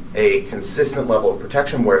a consistent level of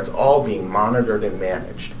protection where it's all being monitored and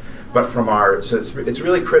managed. But so it's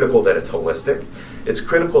really critical that it's holistic. It's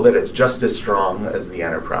critical that it's just as strong as the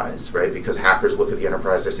enterprise, right? Because hackers look at the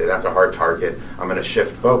enterprise, they say, that's a hard target, I'm going to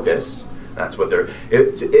shift focus. That's what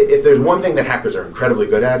if there's one thing that hackers are incredibly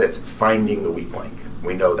good at, it's finding the weak link.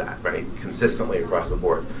 We know that, right? Consistently across the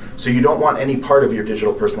board. So you don't want any part of your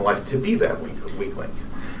digital personal life to be that weak link.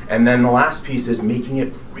 And then the last piece is making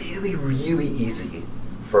it really, really easy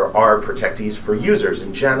for our protectees, for users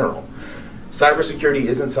in general. Cybersecurity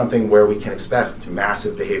isn't something where we can expect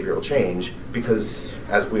massive behavioral change, because,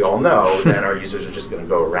 as we all know, then our users are just going to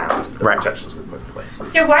go around the protections we put in place.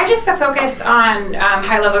 So why just the focus on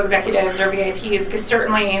high-level executives or VIPs? Because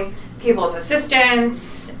certainly people's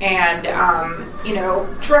assistants and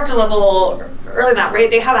director level, early that, right?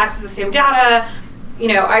 They have access to the same data.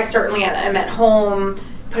 I certainly am at home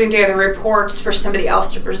putting together reports for somebody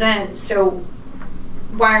else to present. So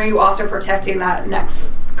why are you also protecting that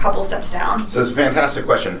next couple steps down? So it's a fantastic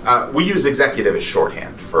question. We use executive as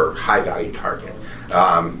shorthand for high-value target.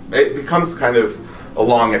 It becomes kind of a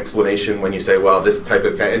long explanation when you say, well, this type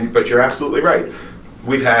of, but you're absolutely right.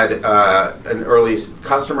 We've had an early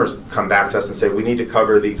customers come back to us and say, we need to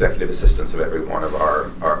cover the executive assistants of every one of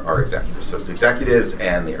our executives. So it's executives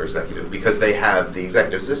and their executives, because the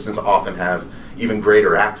executive assistants often have even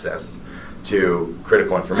greater access to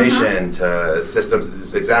critical information, to systems. This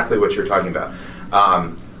is exactly what you're talking about.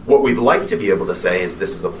 What we'd like to be able to say is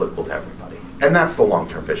this is applicable to everybody. And that's the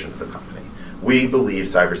long-term vision of the company. We believe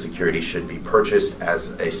cybersecurity should be purchased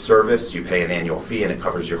as a service. You pay an annual fee and it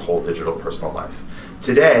covers your whole digital personal life.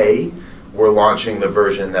 Today, we're launching the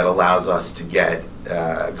version that allows us to get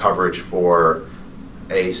coverage for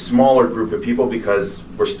a smaller group of people, because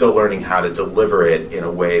we're still learning how to deliver it in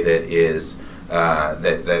a way that is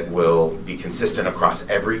that will be consistent across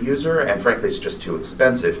every user, and frankly it's just too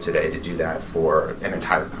expensive today to do that for an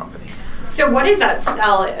entire company. So what does that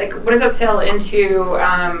sell, what does that sell into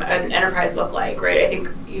an enterprise look like, right? I think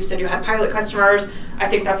you said you had pilot customers. I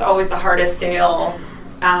think that's always the hardest sale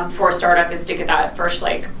for a startup, is to get that first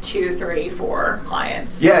 2, 3, 4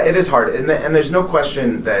 clients. Yeah, it is hard, and there's no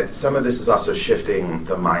question that some of this is also shifting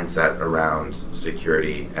the mindset around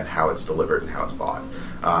security and how it's delivered and how it's bought.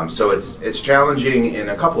 So it's challenging in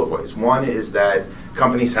a couple of ways. One is that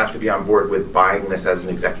companies have to be on board with buying this as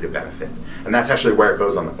an executive benefit, and that's actually where it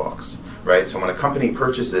goes on the books, right? So when a company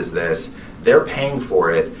purchases this, they're paying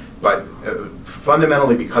for it But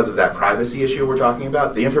fundamentally, because of that privacy issue we're talking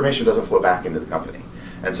about, the information doesn't flow back into the company.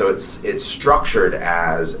 And so it's structured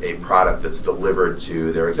as a product that's delivered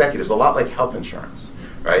to their executives, a lot like health insurance,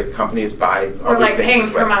 right? Companies buy or other like things paying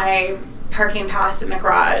as for well. my parking pass in the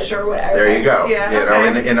garage or whatever. There you go.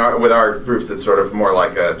 Yeah, You know, with our groups, it's sort of more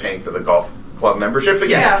like paying for the golf club membership. But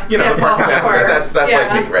you know, the parking pass, that's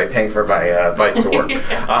like me, right? Paying for my bike to work.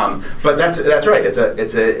 But that's right.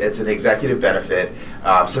 It's an executive benefit.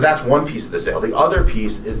 So that's one piece of the sale. The other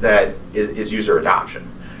piece is user adoption.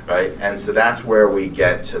 Right? And so that's where we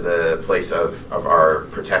get to the place of our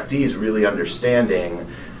protectees really understanding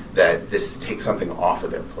that this takes something off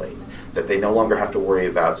of their plate, that they no longer have to worry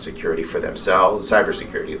about security for themselves,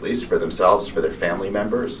 cybersecurity at least, for themselves, for their family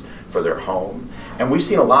members, for their home. And we've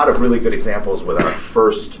seen a lot of really good examples with our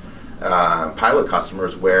first pilot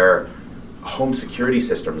customers where home security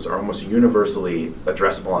systems are almost universally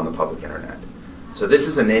addressable on the public internet. So this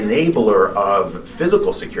is an enabler of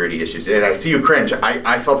physical security issues. And I see you cringe.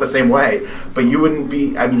 I felt the same way. But you'd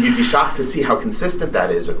be shocked to see how consistent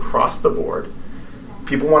that is across the board.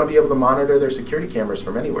 People want to be able to monitor their security cameras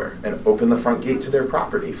from anywhere and open the front gate to their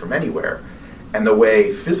property from anywhere. And the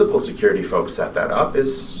way physical security folks set that up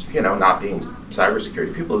is, not being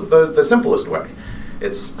cybersecurity people, is the simplest way.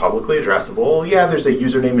 It's publicly addressable. Yeah, there's a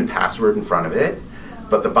username and password in front of it.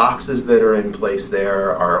 But the boxes that are in place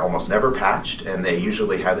there are almost never patched, and they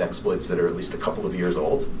usually have exploits that are at least a couple of years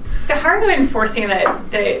old. So how are you enforcing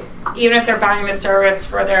that even if they're buying the service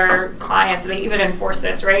for their clients, they even enforce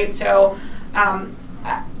this, right? So,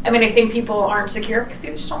 I think people aren't secure because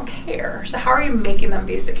they just don't care. So how are you making them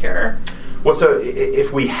be secure? Well, so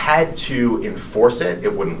if we had to enforce it,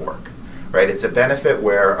 it wouldn't work. Right? It's a benefit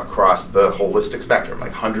where across the holistic spectrum,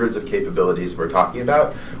 like hundreds of capabilities we're talking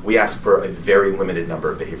about, we ask for a very limited number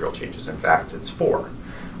of behavioral changes. In fact, it's 4.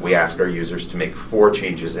 We ask our users to make 4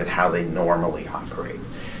 changes in how they normally operate.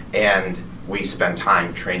 And we spend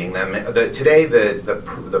time training them. Today,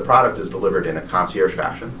 the product is delivered in a concierge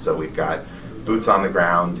fashion. So we've got boots on the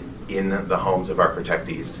ground in the homes of our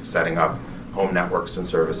protectees, setting up home networks and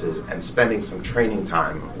services, and spending some training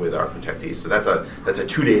time with our protectees. So that's a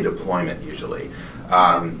 2-day deployment usually.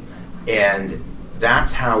 And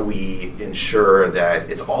that's how we ensure that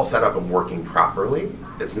it's all set up and working properly.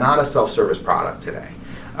 It's not a self-service product today,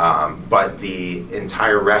 but the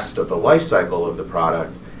entire rest of the life cycle of the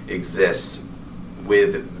product exists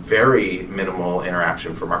with very minimal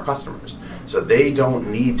interaction from our customers. So they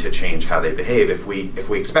don't need to change how they behave. If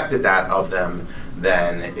we expected that of them,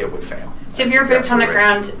 then it would fail. So if you're boots on the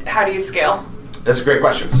ground, how do you scale? That's a great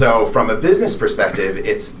question. So from a business perspective,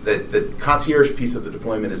 it's the concierge piece of the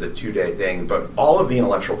deployment is a 2-day thing, but all of the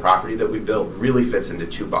intellectual property that we built really fits into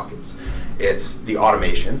 2 buckets. It's the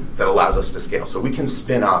automation that allows us to scale. So we can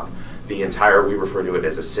spin up the entire, we refer to it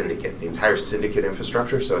as a syndicate, the entire syndicate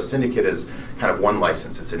infrastructure. So a syndicate is kind of one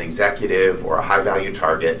license. It's an executive or a high-value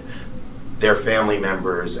target, their family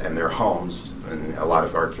members and their homes. In a lot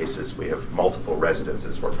of our cases, we have multiple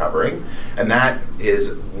residences we're covering. And that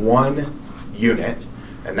is one unit.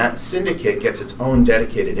 And that syndicate gets its own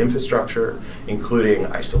dedicated infrastructure, including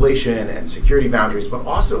isolation and security boundaries, but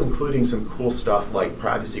also including some cool stuff like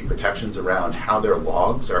privacy protections around how their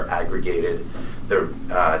logs are aggregated, their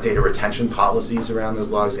data retention policies around those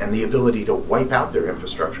logs, and the ability to wipe out their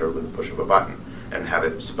infrastructure with the push of a button and have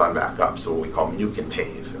it spun back up. So what we call nuke and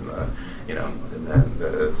pave in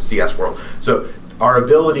the CS world. So our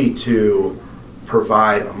ability to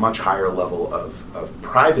provide a much higher level of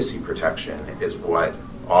privacy protection is what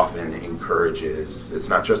often encourages, it's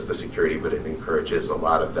not just the security, but it encourages a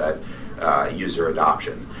lot of that user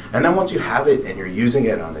adoption. And then once you have it and you're using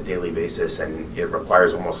it on a daily basis and it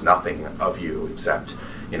requires almost nothing of you except,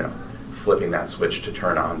 flipping that switch to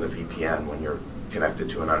turn on the VPN when you're connected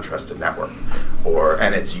to an untrusted network,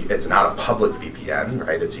 and it's not a public VPN,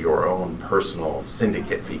 right? It's your own personal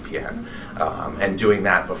syndicate VPN, and doing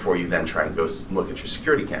that before you then try and go look at your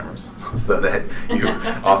security cameras, so that you've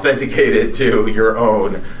authenticated to your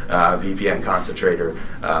own VPN concentrator,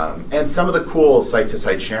 and some of the cool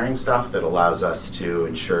site-to-site sharing stuff that allows us to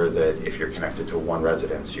ensure that if you're connected to one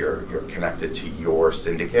residence, you're connected to your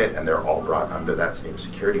syndicate, and they're all brought under that same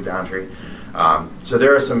security boundary. So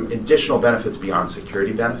there are some additional benefits beyond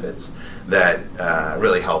security benefits that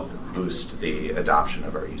really help boost the adoption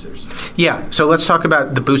of our users. Yeah, so let's talk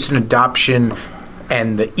about the boost in adoption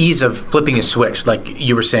and the ease of flipping a switch, like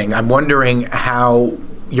you were saying. I'm wondering how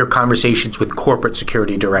your conversations with corporate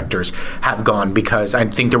security directors have gone, because I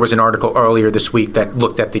think there was an article earlier this week that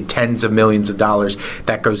looked at the tens of millions of dollars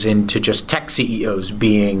that goes into just tech CEOs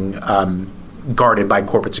being guarded by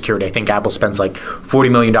corporate security. I think Apple spends like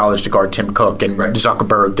 $40 million to guard Tim Cook, and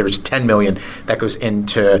Zuckerberg, there's $10 million that goes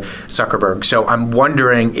into Zuckerberg. So I'm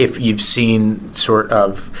wondering if you've seen sort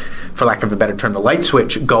of, for lack of a better term, the light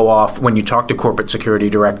switch go off when you talk to corporate security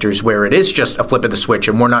directors, where it is just a flip of the switch,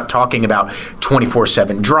 and we're not talking about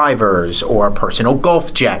 24/7 drivers or personal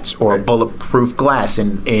golf jets or bulletproof glass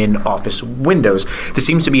in office windows. This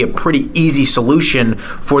seems to be a pretty easy solution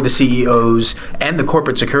for the CEOs and the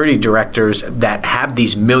corporate security directors that have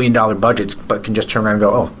these $1 million budgets, but can just turn around and go,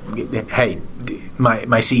 oh, hey,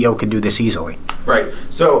 my CEO can do this easily. Right.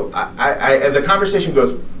 So the conversation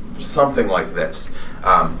goes something like this.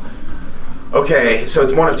 Okay, so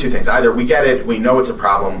it's one of two things. Either we get it, we know it's a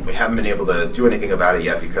problem, we haven't been able to do anything about it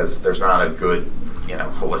yet because there's not a good,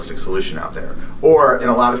 holistic solution out there. Or in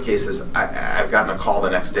a lot of cases, I've gotten a call the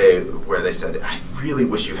next day where they said, I really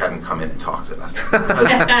wish you hadn't come in and talked to us.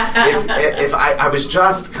 if I was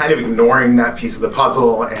just kind of ignoring that piece of the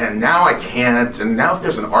puzzle, and now I can't, and now if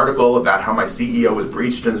there's an article about how my CEO was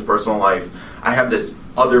breached in his personal life, I have this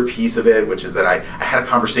other piece of it, which is that I had a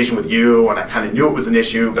conversation with you and I kind of knew it was an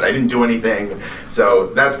issue, but I didn't do anything. So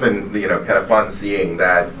that's been kind of fun seeing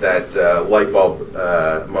that light bulb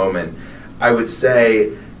moment. I would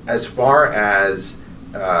say, as far as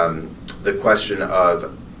the question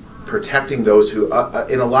of protecting those who,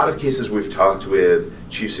 in a lot of cases, we've talked with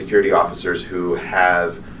chief security officers who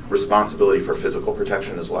have responsibility for physical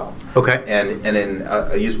protection as well. Okay. And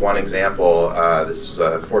I'll use one example. This was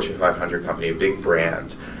a Fortune 500 company, a big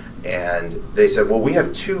brand, and they said, well, we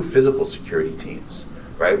have two physical security teams,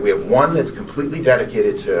 right? We have one that's completely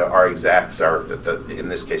dedicated to our execs. In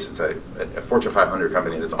this case, it's a Fortune 500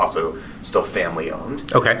 company that's also still family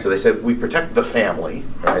owned. Okay. So they said, we protect the family,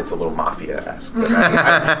 right? It's a little mafia-esque.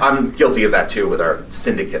 I'm guilty of that too with our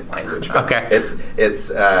syndicate language. Okay. It's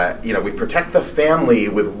we protect the family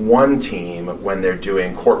with one team when they're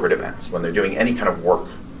doing corporate events, when they're doing any kind of work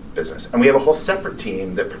business. And we have a whole separate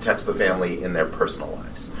team that protects the family in their personal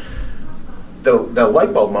lives. The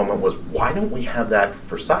light bulb moment was, why don't we have that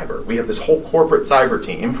for cyber? We have this whole corporate cyber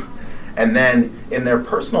team, and then in their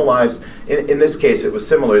personal lives, in this case, it was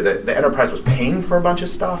similar that the enterprise was paying for a bunch of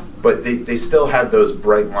stuff, but they still had those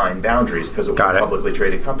bright line boundaries because it was a publicly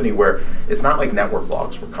traded company where it's not like network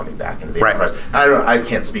logs were coming back into the enterprise. I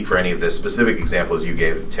can't speak for any of the specific examples you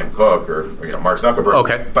gave, Tim Cook or Mark Zuckerberg.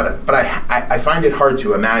 Okay. But I find it hard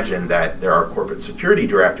to imagine that there are corporate security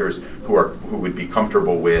directors who would be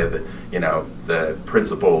comfortable with the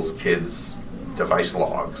principal's kids' device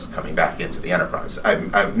logs coming back into the enterprise.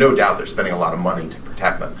 I've no doubt they're spending a lot of money to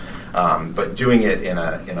protect them, but doing it in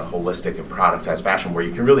a holistic and productized fashion where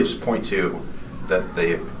you can really just point to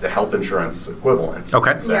the health insurance equivalent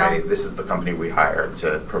and say, this is the company we hired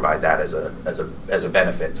to provide that as a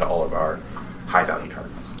benefit to all of our high value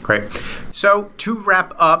targets. Great. So to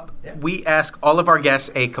wrap up, we ask all of our guests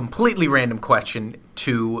a completely random question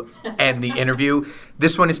to end the interview.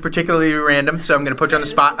 This one is particularly random, so I'm going to put you on the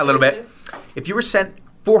spot a little bit. If you were sent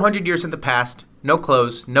 400 years in the past, no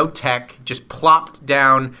clothes, no tech, just plopped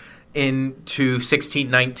down into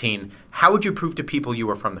 1619, how would you prove to people you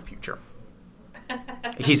were from the future?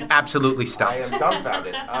 He's absolutely stumped. I am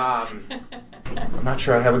dumbfounded. I'm not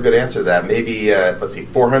sure I have a good answer to that. Maybe,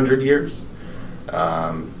 400 years?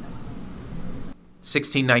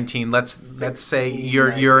 1619. Let's say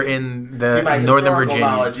you're in the Northern Virginia.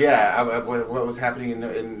 Knowledge, what was happening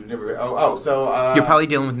in so you're probably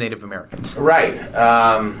dealing with Native Americans, right?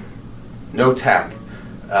 No tech.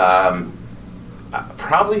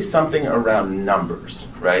 Probably something around numbers,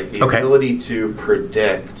 right? The ability to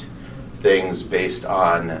predict things based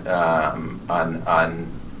on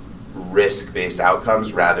risk-based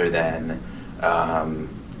outcomes rather than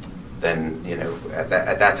at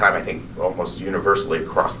that time, I think almost universally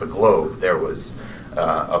across the globe, there was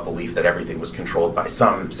a belief that everything was controlled by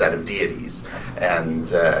some set of deities,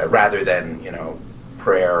 and rather than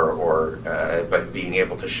prayer or but being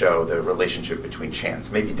able to show the relationship between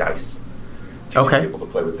chance, maybe dice. Teaching people to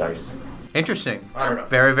play with dice. Interesting. I don't know.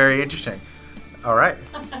 Very, very interesting. All right.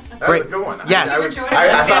 That was a good one. Yes.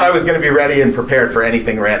 I thought I was going to be ready and prepared for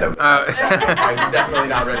anything random. I was definitely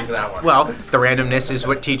not ready for that one. Well, the randomness is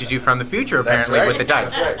what teaches you from the future, apparently, with the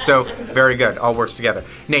dice. That's right. So, very good. All works together.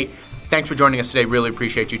 Nate, thanks for joining us today. Really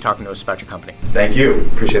appreciate you talking to us about your company. Thank you.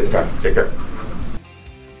 Appreciate the time. Take care.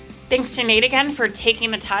 Thanks to Nate again for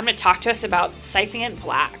taking the time to talk to us about Scythient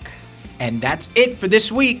Black. And that's it for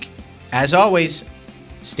this week. As always,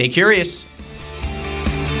 stay curious.